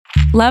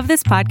Love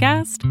this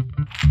podcast?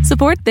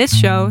 Support this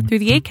show through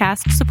the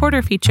Acast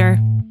supporter feature.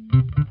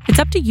 It's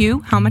up to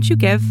you how much you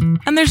give,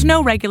 and there's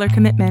no regular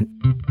commitment.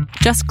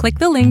 Just click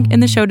the link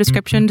in the show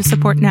description to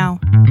support now.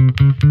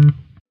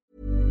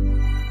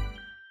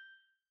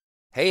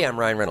 Hey, I'm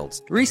Ryan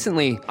Reynolds.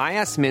 Recently, I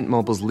asked Mint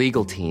Mobile's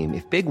legal team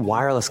if big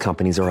wireless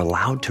companies are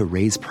allowed to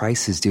raise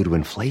prices due to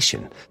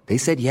inflation. They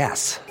said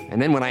yes.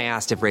 And then when I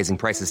asked if raising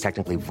prices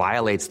technically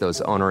violates those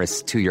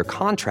onerous two-year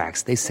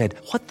contracts, they said,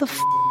 "What the f***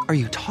 are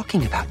you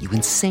talking about, you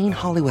insane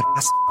Hollywood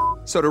ass?"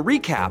 So to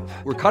recap,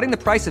 we're cutting the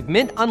price of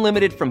Mint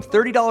Unlimited from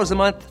 $30 a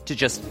month to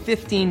just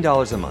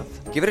 $15 a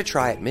month. Give it a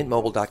try at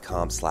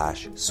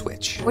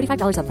mintmobile.com/switch.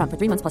 $45 up front for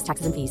 3 months plus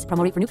taxes and fees.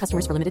 Promo rate for new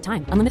customers for limited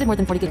time. Unlimited more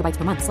than 40 gigabytes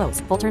per month. Slows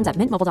full terms at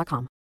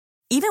mintmobile.com.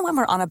 Even when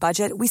we're on a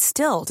budget, we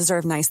still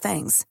deserve nice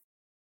things.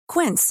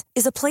 Quince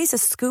is a place to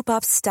scoop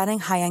up stunning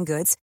high-end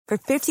goods for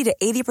 50 to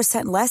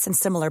 80% less than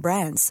similar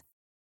brands.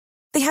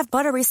 They have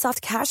buttery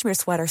soft cashmere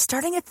sweaters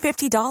starting at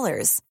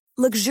 $50,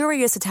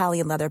 luxurious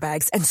Italian leather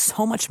bags, and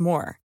so much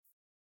more.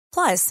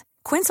 Plus,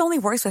 Quince only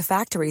works with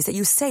factories that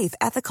use safe,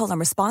 ethical, and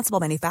responsible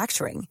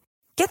manufacturing.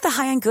 Get the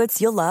high-end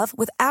goods you'll love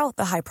without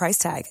the high price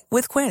tag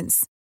with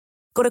Quince.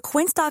 Go to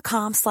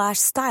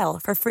quince.com/style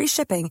for free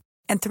shipping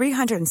and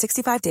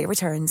 365-day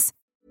returns.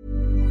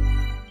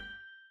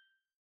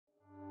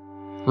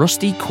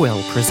 Rusty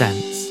Quill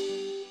presents.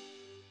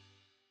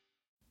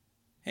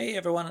 Hey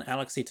everyone,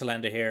 Alex C.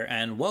 Talenda here,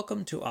 and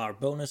welcome to our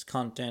bonus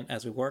content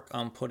as we work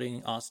on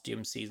putting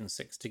Ostium Season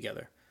 6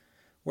 together.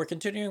 We're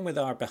continuing with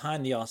our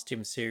Behind the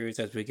Ostium series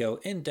as we go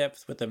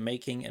in-depth with the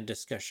making and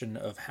discussion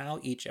of how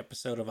each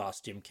episode of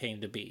Ostium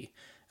came to be,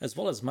 as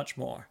well as much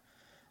more.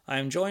 I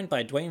am joined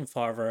by Dwayne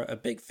Farver, a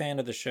big fan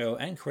of the show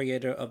and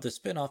creator of the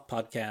spin-off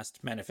podcast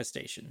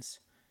Manifestations.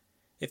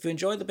 If you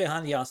enjoyed the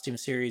Behind the Ostium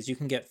series, you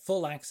can get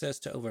full access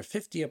to over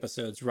 50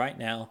 episodes right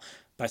now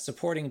by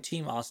supporting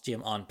Team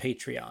Ostium on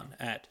Patreon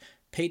at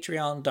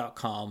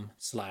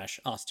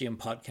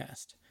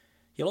patreon.com/ostiumpodcast.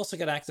 You'll also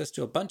get access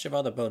to a bunch of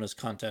other bonus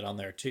content on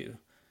there too.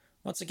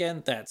 Once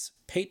again, that's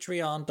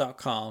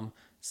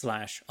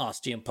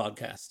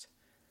patreon.com/ostiumpodcast.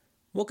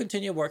 We'll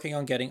continue working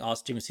on getting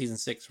Ostium Season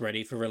 6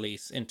 ready for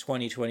release in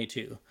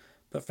 2022.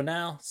 But for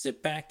now,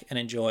 sit back and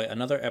enjoy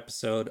another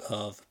episode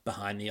of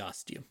Behind the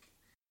Ostium.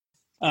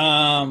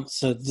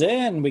 So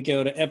then we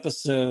go to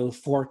episode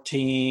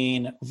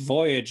 14,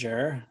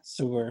 Voyager.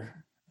 So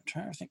we're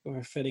trying to think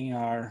we're fitting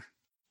I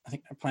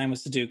think our plan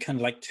was to do kind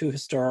of like 2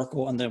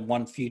 historical and then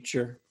 1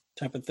 future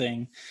type of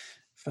thing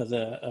for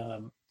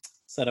the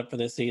setup for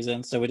this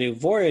season. So we do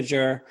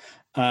Voyager,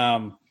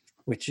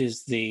 which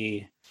is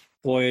the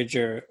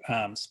Voyager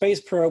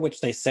space probe, which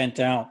they sent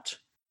out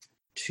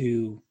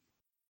to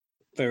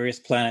various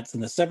planets in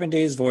the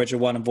 70s, Voyager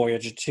 1 and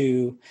Voyager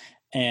 2.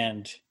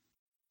 And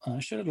I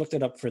should have looked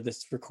it up for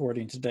this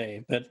recording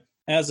today, but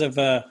as of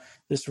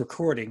this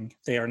recording,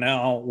 they are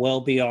now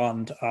well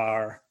beyond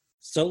our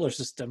solar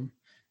system.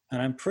 And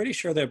I'm pretty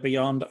sure they're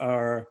beyond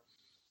our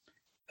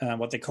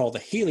what they call the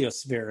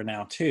heliosphere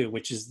now too,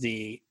 which is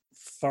the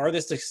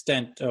farthest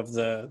extent of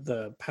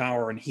the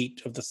power and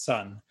heat of the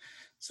sun.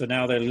 So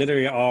now they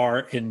literally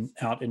are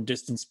out in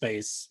distant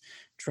space,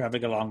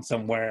 traveling along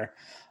somewhere.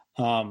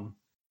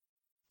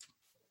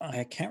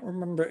 I can't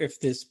remember if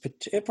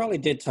it probably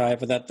did tie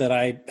for that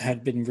I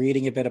had been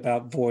reading a bit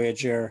about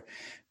Voyager,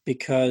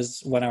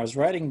 because when I was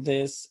writing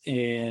this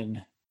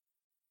in,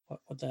 what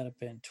would that have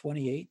been,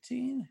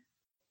 2018?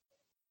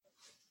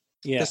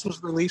 Yeah. This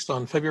was released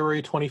on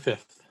February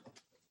 25th.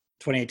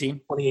 2018?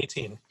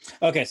 2018.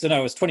 Okay, so no,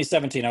 it was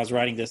 2017. I was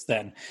writing this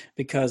then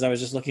because I was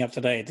just looking up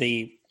today.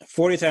 The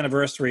 40th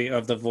anniversary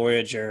of the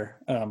Voyager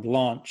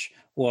launch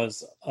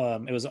was,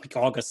 it was like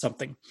August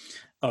something.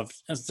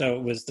 So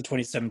it was the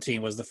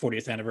 2017 was the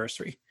 40th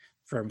anniversary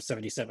from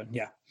 77.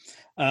 Yeah.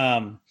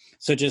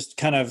 So just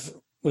kind of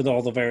with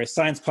all the various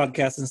science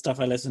podcasts and stuff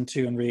I listen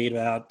to and read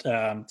about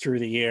through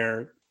the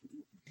year,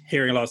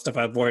 hearing a lot of stuff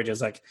about Voyager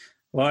is like,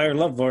 well, I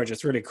love Voyager.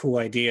 It's a really cool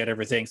idea and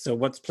everything. So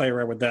let's play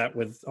around with that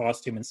with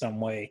Ostium in some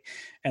way.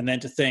 And then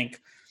to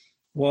think,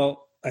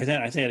 well, I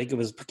think it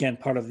was, again,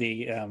 part of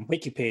the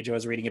wiki page I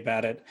was reading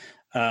about it.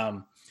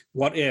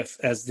 What if,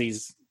 as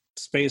these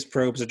space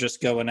probes are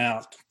just going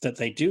out, that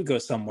they do go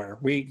somewhere?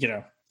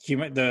 The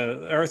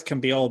Earth can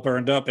be all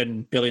burned up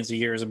in billions of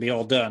years and be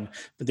all done,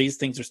 but these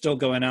things are still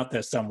going out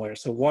there somewhere.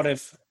 So what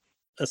if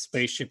a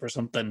spaceship or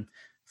something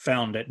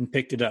found it and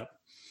picked it up?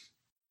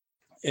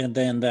 And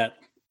then that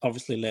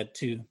obviously led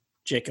to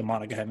Jake and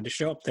Monica having to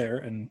show up there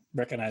and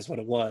recognize what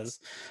it was.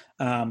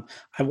 I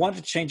wanted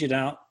to change it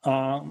out,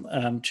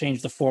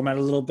 change the format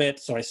a little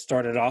bit. So I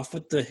started off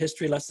with the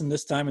history lesson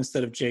this time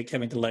instead of Jake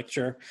having to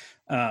lecture.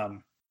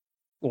 Well,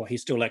 he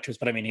still lectures,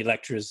 but I mean, he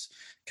lectures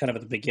kind of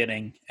at the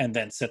beginning and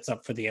then sets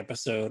up for the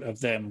episode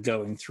of them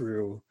going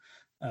through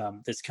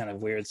this kind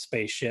of weird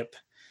spaceship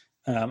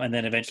and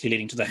then eventually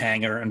leading to the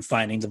hangar and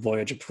finding the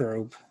Voyager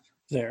probe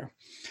there.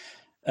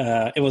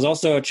 It was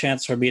also a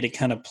chance for me to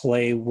kind of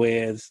play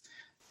with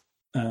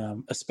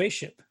a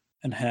spaceship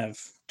and have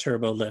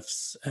turbo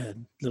lifts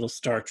and little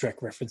Star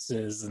Trek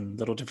references and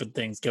little different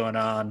things going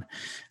on,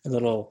 a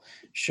little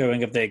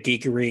showing of their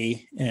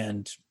geekery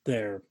and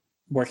their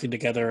working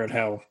together and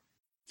how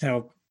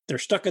they're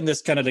stuck in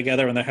this kind of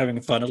together and they're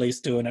having fun, at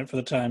least doing it for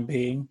the time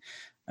being.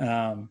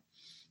 And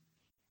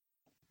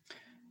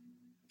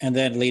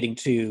then leading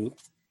to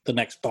the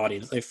next body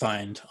that they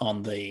find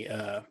on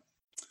the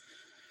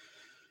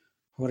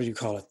what do you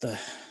call it? The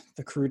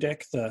crew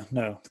deck?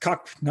 Not the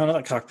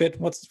cockpit.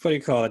 What do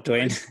you call it,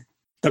 Dwayne?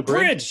 The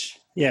bridge.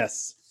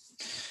 Yes.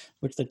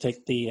 Which they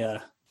take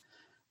the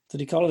did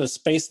he call it a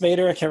Space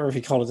Vader? I can't remember if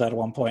he called it that at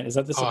one point. Is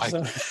that this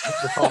episode?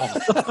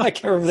 I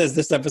can't remember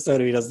this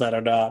episode if he does that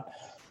or not.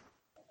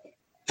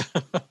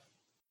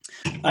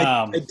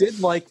 I did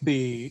like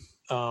the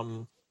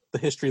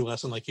history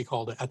lesson, like you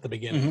called it at the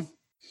beginning.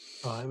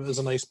 Mm-hmm. It was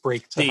a nice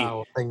break to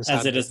how things,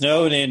 as it is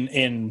known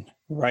in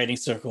writing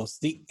circles,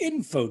 the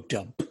info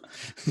dump.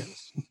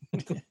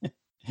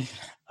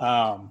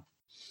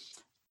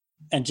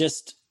 And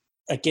just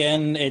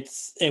again,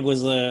 it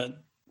was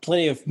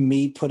plenty of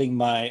me putting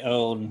my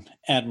own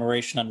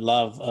admiration and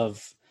love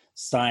of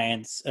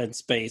science and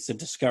space and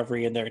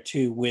discovery in there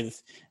too,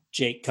 with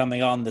Jake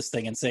coming on this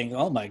thing and saying,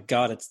 "Oh my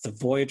God, it's the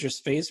Voyager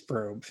space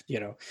probe." You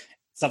know,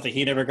 something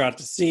he never got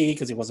to see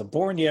because he wasn't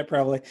born yet,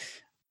 probably.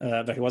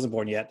 But he wasn't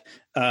born yet.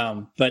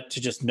 But to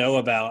just know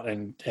about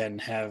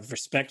and have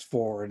respect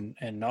for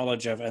and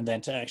knowledge of, and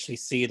then to actually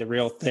see the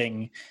real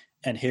thing,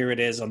 and here it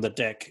is on the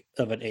deck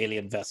of an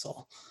alien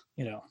vessel.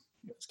 You know,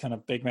 it's kind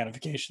of big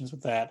ramifications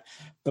with that.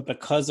 But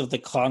because of the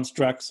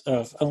constructs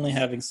of only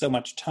having so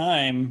much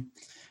time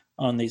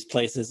on these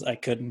places, I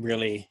couldn't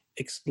really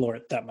explore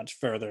it that much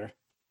further.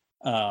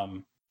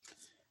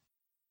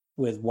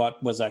 With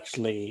what was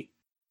actually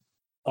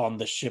on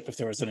the ship, if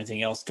there was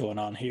anything else going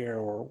on here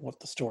or what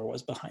the story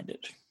was behind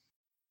it.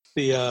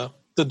 The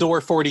door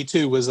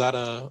 42, was that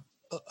a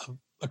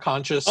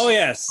conscious? Oh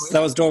yes, that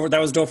was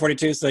door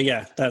 42. So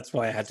yeah, that's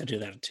why I had to do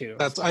that too.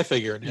 I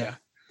figured, yeah,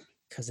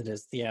 because it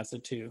is the answer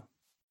to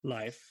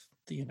life,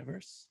 the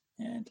universe,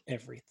 and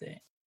everything.